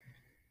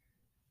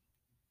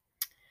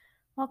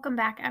Welcome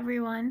back,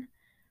 everyone.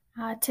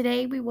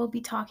 Today we will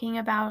be talking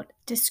about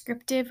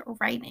descriptive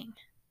writing.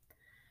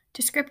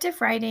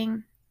 Descriptive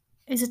writing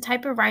is a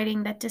type of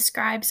writing that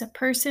describes a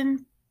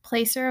person,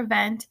 place, or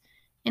event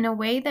in a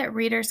way that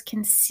readers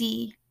can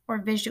see or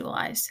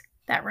visualize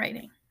that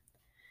writing.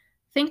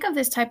 Think of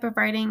this type of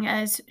writing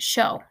as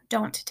show,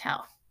 don't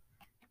tell.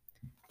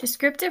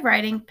 Descriptive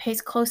writing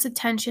pays close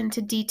attention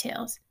to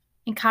details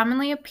and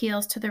commonly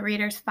appeals to the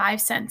reader's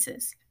five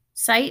senses: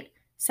 sight,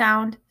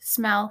 sound,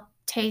 smell,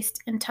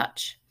 taste, and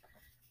touch.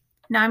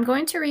 Now I'm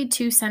going to read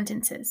two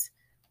sentences.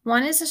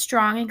 One is a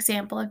strong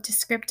example of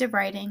descriptive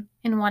writing,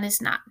 and one is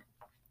not.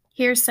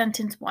 Here's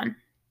sentence 1.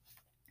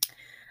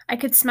 I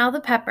could smell the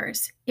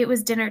peppers. It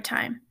was dinner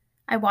time.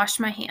 I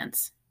washed my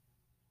hands.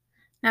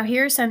 Now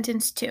here's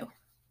sentence 2.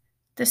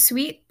 The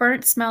sweet,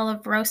 burnt smell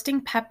of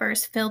roasting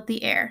peppers filled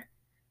the air.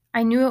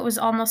 I knew it was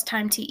almost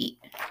time to eat.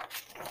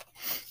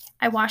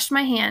 I washed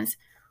my hands,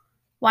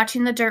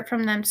 watching the dirt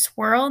from them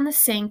swirl in the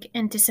sink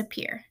and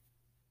disappear.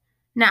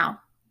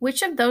 Now,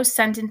 which of those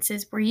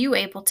sentences were you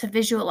able to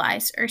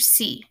visualize or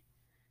see?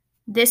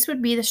 This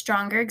would be the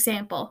stronger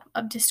example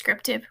of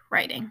descriptive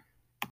writing.